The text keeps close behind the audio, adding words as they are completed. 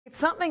It's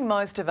something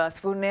most of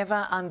us will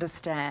never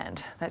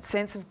understand, that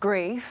sense of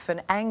grief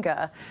and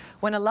anger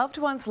when a loved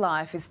one's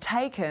life is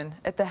taken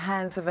at the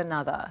hands of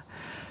another.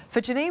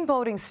 For Janine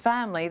Balding's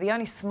family, the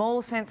only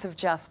small sense of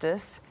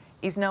justice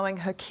is knowing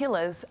her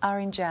killers are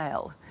in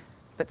jail.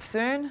 But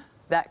soon,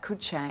 that could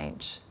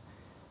change.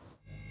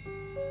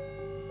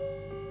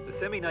 The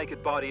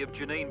semi-naked body of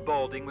Janine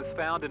Balding was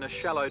found in a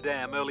shallow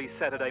dam early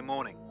Saturday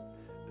morning.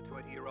 The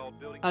 20-year-old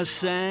building... A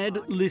sad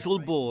little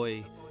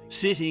boy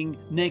sitting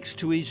next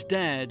to his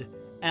dad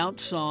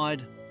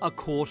outside a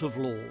court of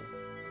law.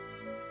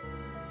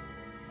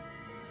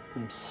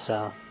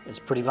 It's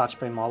pretty much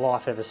been my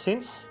life ever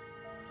since.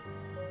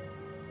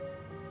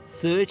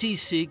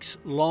 36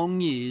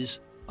 long years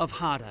of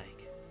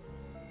heartache.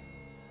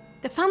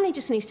 The family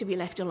just needs to be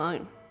left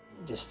alone.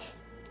 Just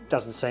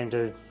doesn't seem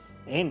to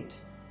end.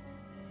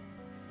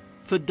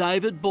 For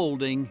David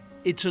Balding,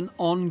 it's an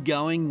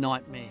ongoing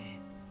nightmare.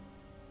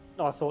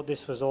 I thought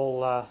this was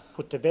all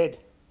put to bed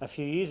a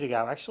few years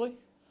ago, actually.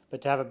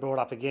 But to have it brought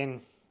up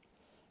again,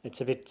 it's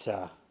a bit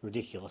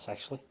ridiculous,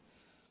 actually.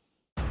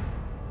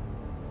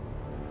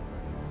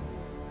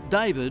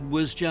 David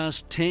was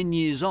just 10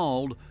 years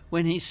old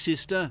when his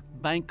sister,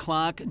 bank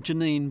clerk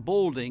Janine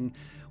Balding,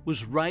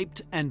 was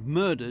raped and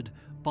murdered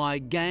by a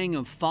gang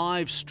of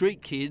 5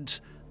 street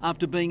kids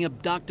after being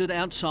abducted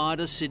outside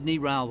a Sydney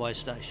railway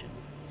station.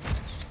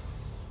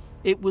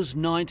 It was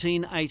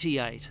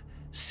 1988.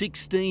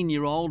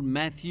 16-year-old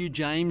Matthew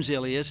James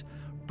Elliott,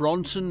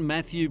 Bronson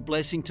Matthew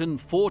Blessington,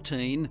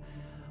 14,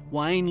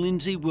 Wayne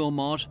Lindsay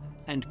Wilmot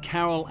and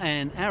Carol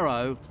Ann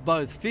Arrow,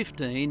 both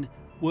 15,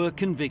 were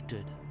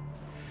convicted.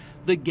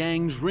 The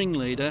gang's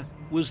ringleader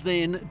was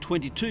then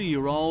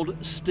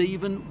 22-year-old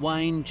Stephen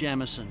Wayne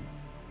Jamison,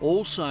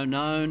 also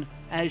known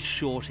as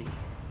Shorty.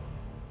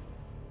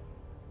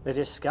 They're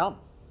just scum.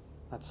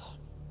 That's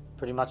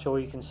pretty much all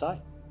you can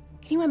say.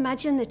 Can you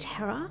imagine the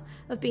terror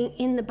of being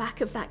in the back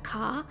of that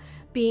car,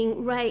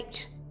 being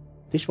raped?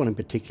 This one in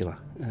particular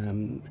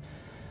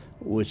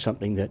was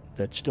something that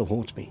still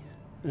haunts me,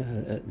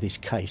 this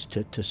case,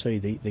 to see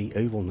the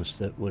evilness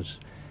that was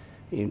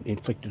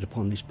inflicted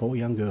upon this poor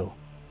young girl.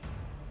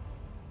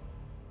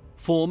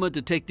 Former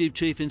Detective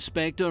Chief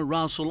Inspector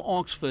Russell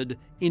Oxford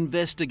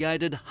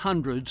investigated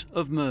hundreds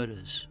of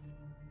murders.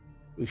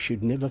 We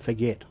should never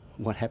forget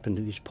what happened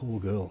to this poor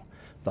girl,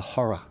 the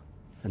horror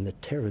and the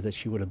terror that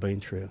she would have been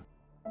through.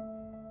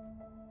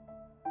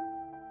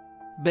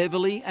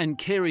 Beverly and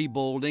Kerry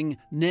Balding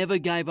never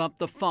gave up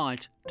the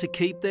fight to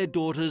keep their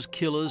daughter's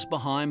killers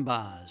behind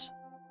bars.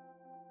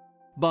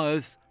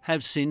 Both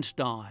have since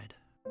died.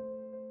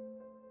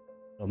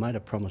 I made a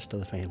promise to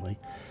the family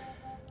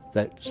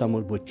that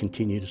someone would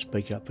continue to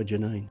speak up for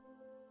Janine.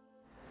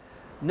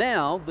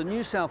 Now, the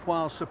New South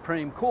Wales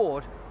Supreme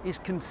Court is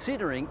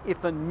considering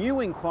if a new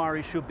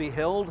inquiry should be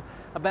held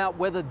about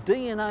whether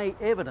DNA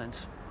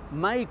evidence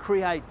may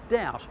create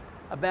doubt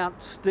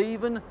about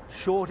Stephen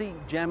Shorty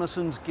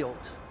Jamison's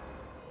guilt.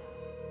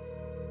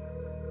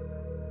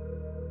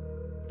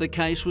 The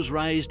case was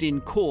raised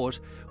in court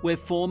where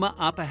former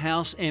Upper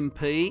House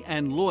MP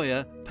and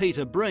lawyer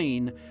Peter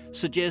Breen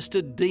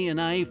suggested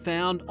DNA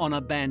found on a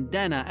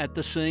bandana at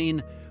the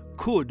scene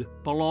could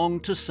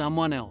belong to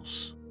someone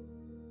else.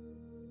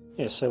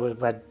 Yeah, so we've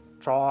had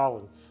trial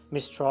and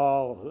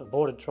mistrial,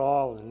 aborted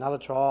trial and another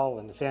trial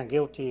and found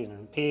guilty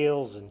and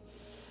appeals and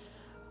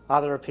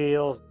other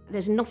appeals.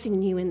 There's nothing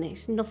new in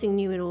this, nothing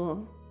new at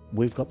all.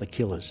 We've got the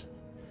killers.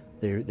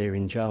 They're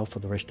in jail for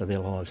the rest of their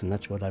lives, and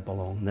that's where they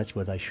belong, and that's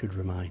where they should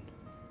remain.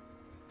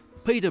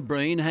 Peter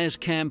Breen has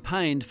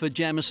campaigned for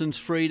Jamison's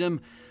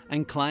freedom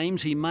and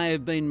claims he may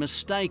have been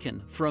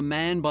mistaken for a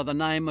man by the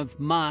name of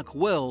Mark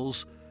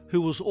Wells,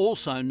 who was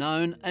also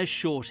known as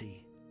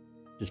Shorty.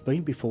 It's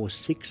been before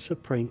 6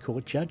 Supreme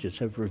Court judges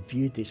have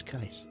reviewed this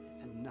case.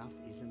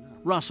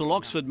 Russell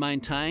Oxford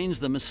maintains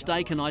the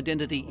mistaken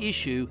identity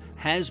issue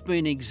has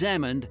been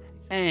examined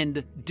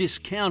and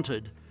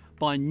discounted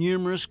by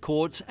numerous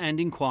courts and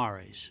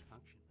inquiries.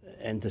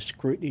 And the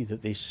scrutiny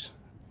that this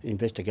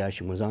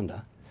investigation was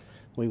under,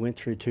 we went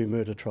through 2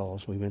 murder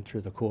trials, we went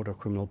through the Court of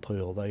Criminal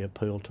Appeal, they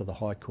appealed to the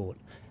High Court.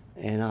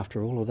 And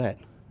after all of that,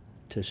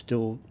 to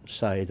still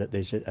say that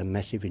there's a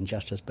massive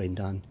injustice been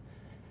done,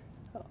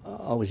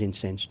 I was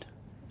incensed,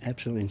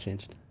 absolutely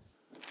incensed.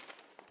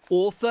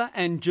 Author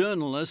and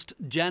journalist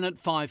Janet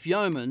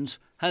Fife-Yeomans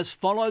has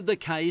followed the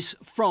case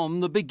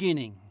from the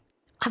beginning.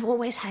 I've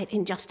always hated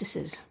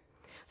injustices.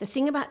 The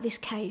thing about this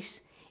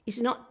case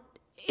is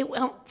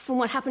from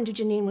what happened to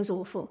Janine was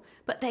awful,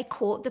 but they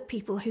caught the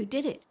people who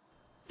did it.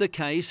 The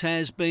case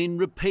has been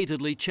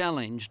repeatedly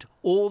challenged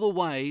all the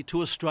way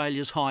to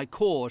Australia's High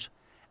Court,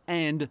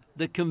 and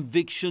the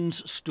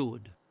convictions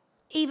stood.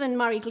 Even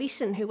Murray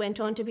Gleeson, who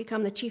went on to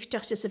become the Chief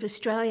Justice of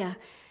Australia,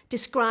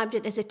 described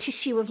it as a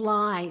tissue of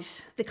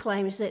lies, the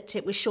claims that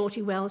it was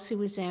Shorty Wells who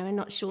was there and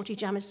not Shorty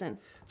Jamison.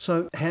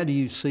 So how do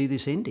you see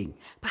this ending?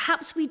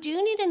 Perhaps we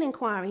do need an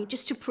inquiry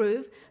just to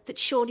prove that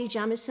Shorty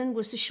Jamison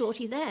was the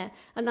Shorty there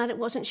and that it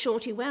wasn't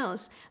Shorty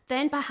Wells.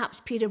 Then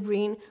perhaps Peter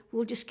Breen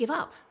will just give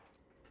up.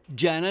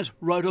 Janet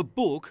wrote a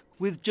book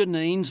with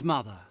Janine's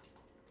mother.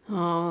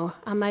 Oh,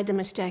 I made the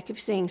mistake of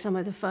seeing some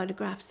of the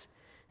photographs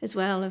as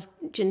well of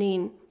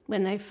Janine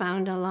when they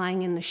found her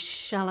lying in the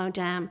shallow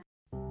dam.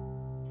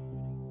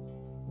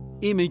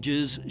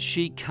 Images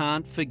she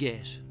can't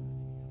forget.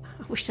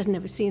 I wish I'd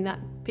never seen that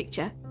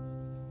picture.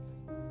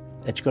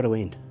 It's got to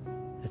end.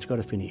 It's got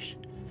to finish.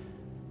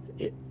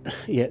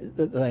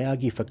 They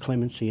argue for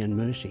clemency and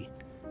mercy.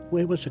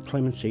 Where was the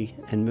clemency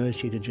and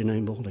mercy to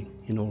Janine Balding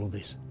in all of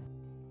this?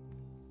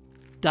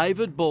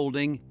 David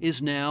Balding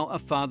is now a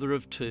father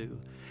of two.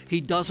 He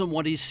doesn't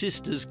want his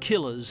sister's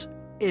killers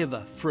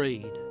ever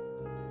freed.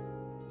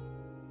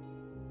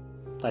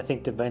 They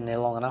think they've been there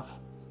long enough,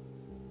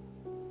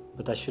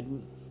 but they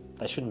shouldn't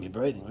be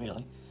breathing,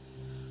 really.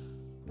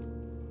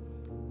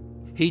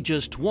 He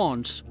just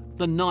wants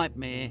the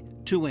nightmare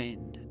to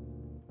end.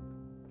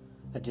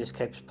 It just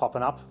keeps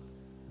popping up.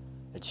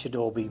 It should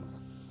all be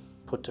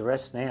put to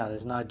rest now.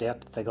 There's no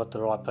doubt that they got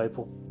the right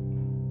people.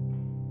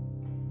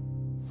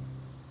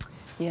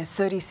 Yeah,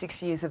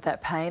 36 years of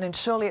that pain, and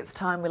surely it's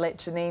time we let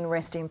Janine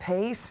rest in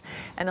peace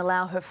and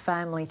allow her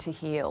family to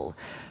heal.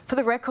 For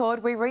the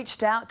record, we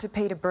reached out to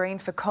Peter Breen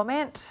for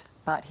comment,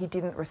 but he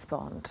didn't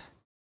respond.